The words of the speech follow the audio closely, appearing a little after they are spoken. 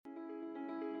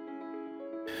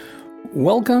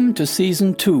Welcome to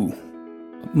Season 2,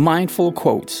 Mindful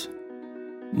Quotes,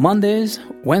 Mondays,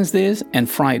 Wednesdays, and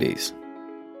Fridays.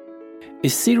 A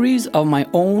series of my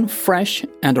own fresh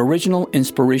and original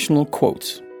inspirational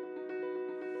quotes.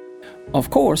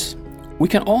 Of course, we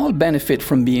can all benefit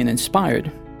from being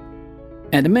inspired,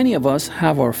 and many of us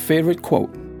have our favorite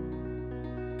quote.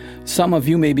 Some of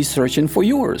you may be searching for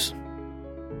yours.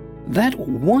 That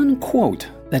one quote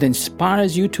that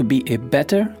inspires you to be a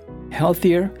better,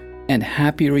 healthier, and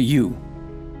happier you.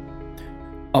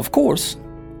 Of course,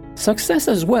 success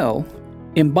as well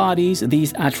embodies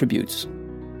these attributes.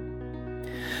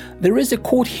 There is a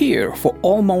quote here for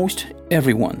almost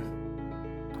everyone.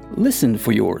 Listen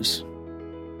for yours.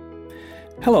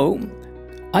 Hello,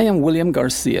 I am William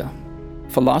Garcia,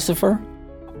 philosopher,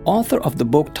 author of the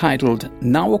book titled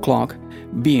Now O'Clock,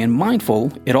 Being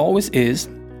Mindful It Always Is,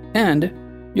 and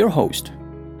your host.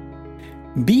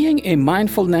 Being a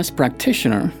mindfulness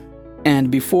practitioner,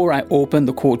 and before I open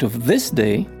the quote of this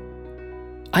day,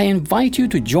 I invite you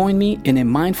to join me in a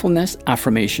mindfulness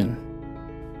affirmation.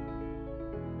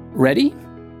 Ready?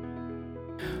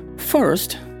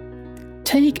 First,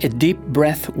 take a deep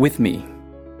breath with me.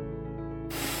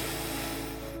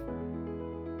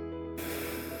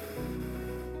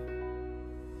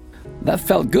 That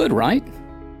felt good, right?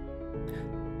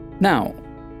 Now,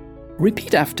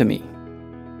 repeat after me.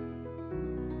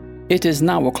 It is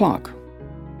now o'clock.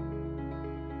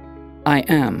 I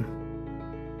am.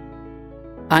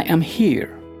 I am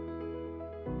here.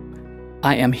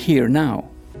 I am here now.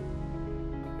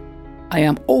 I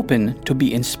am open to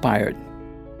be inspired.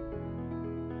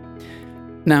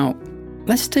 Now,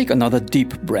 let's take another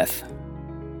deep breath.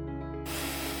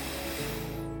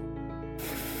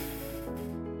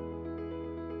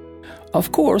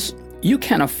 Of course, you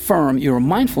can affirm your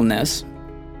mindfulness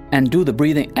and do the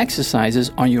breathing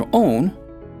exercises on your own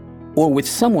or with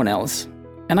someone else,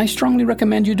 and I strongly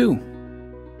recommend you do.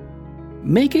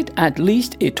 Make it at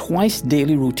least a twice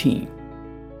daily routine.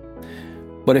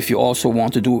 But if you also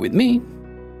want to do it with me,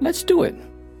 let's do it.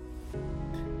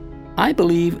 I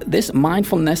believe this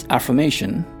mindfulness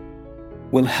affirmation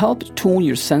will help tune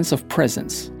your sense of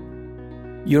presence,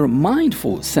 your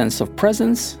mindful sense of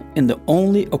presence in the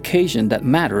only occasion that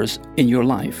matters in your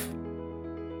life.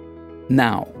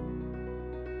 Now.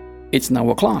 It's now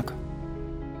o'clock.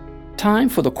 Time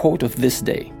for the quote of this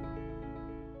day.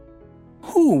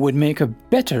 Who would make a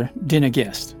better dinner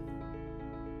guest?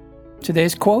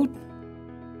 Today's quote: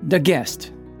 the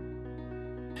guest.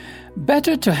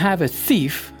 Better to have a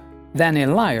thief than a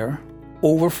liar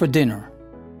over for dinner.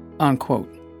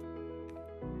 Unquote.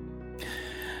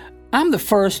 I'm the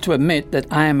first to admit that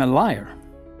I am a liar.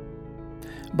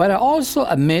 But I also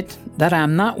admit that I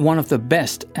am not one of the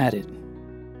best at it.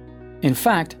 In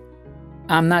fact,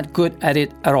 I'm not good at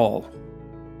it at all.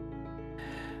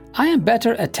 I am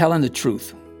better at telling the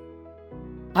truth.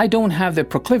 I don't have the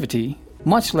proclivity,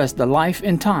 much less the life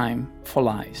and time, for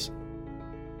lies.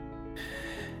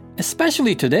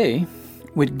 Especially today,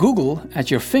 with Google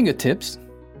at your fingertips,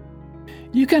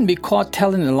 you can be caught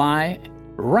telling a lie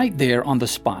right there on the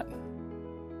spot.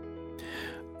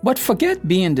 But forget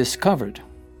being discovered.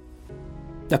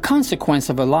 The consequence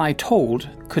of a lie told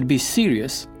could be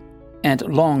serious and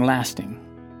long-lasting.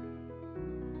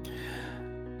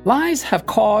 Lies have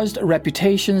caused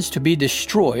reputations to be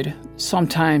destroyed,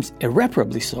 sometimes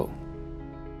irreparably so.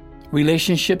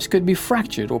 Relationships could be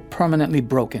fractured or permanently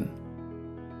broken.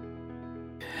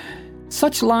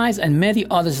 Such lies and many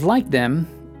others like them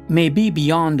may be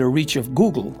beyond the reach of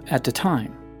Google at the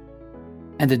time,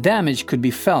 and the damage could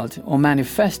be felt or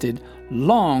manifested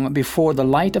long before the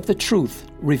light of the truth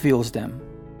reveals them.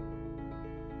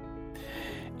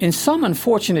 In some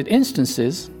unfortunate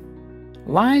instances,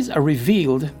 lies are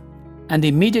revealed and the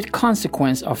immediate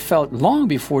consequences are felt long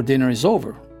before dinner is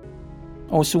over,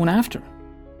 or soon after.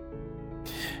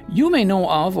 You may know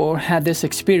of or had this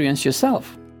experience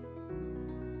yourself.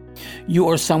 You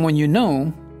or someone you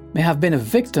know may have been a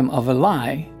victim of a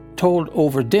lie told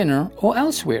over dinner or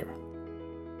elsewhere.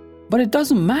 But it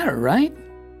doesn't matter, right?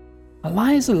 A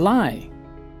lie is a lie,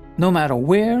 no matter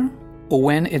where or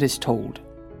when it is told.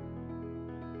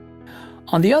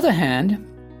 On the other hand,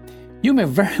 you may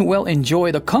very well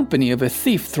enjoy the company of a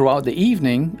thief throughout the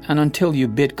evening and until you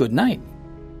bid good night,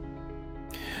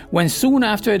 when soon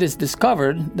after it is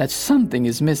discovered that something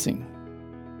is missing.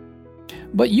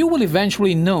 But you will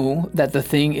eventually know that the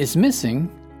thing is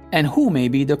missing and who may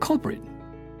be the culprit,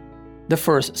 the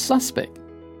first suspect.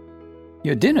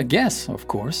 Your dinner guest, of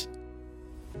course.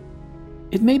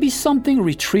 It may be something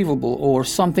retrievable or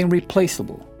something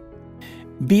replaceable,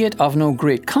 be it of no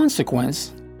great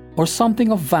consequence or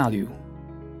something of value,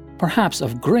 perhaps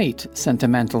of great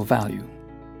sentimental value.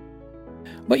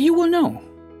 But you will know.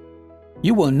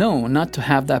 You will know not to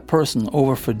have that person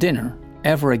over for dinner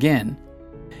ever again,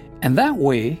 and that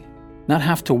way not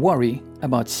have to worry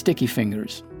about sticky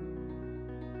fingers.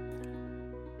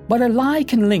 But a lie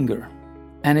can linger,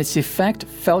 and its effect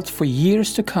felt for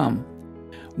years to come,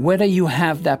 whether you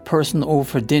have that person over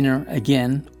for dinner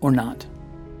again or not.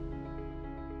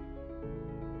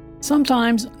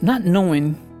 Sometimes not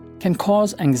knowing can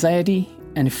cause anxiety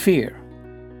and fear,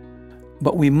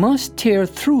 but we must tear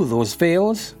through those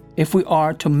veils if we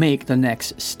are to make the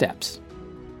next steps.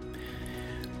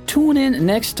 Tune in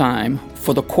next time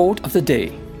for the quote of the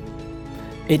day.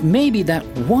 It may be that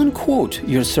one quote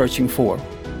you're searching for,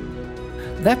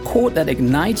 that quote that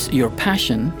ignites your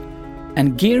passion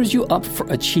and gears you up for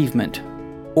achievement.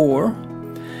 Or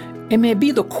it may be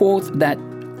the quote that,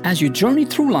 as you journey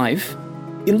through life,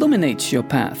 illuminates your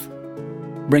path,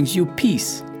 brings you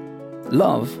peace,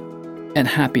 love, and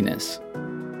happiness.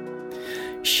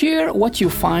 Share what you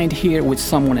find here with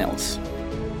someone else.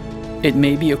 It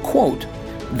may be a quote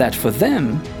that for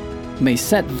them may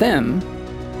set them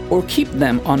or keep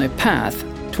them on a path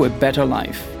to a better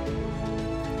life.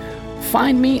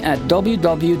 Find me at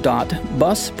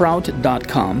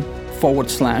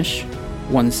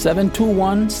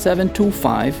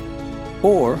www.buzzsprout.com/1721725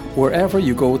 or wherever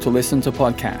you go to listen to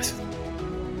podcasts.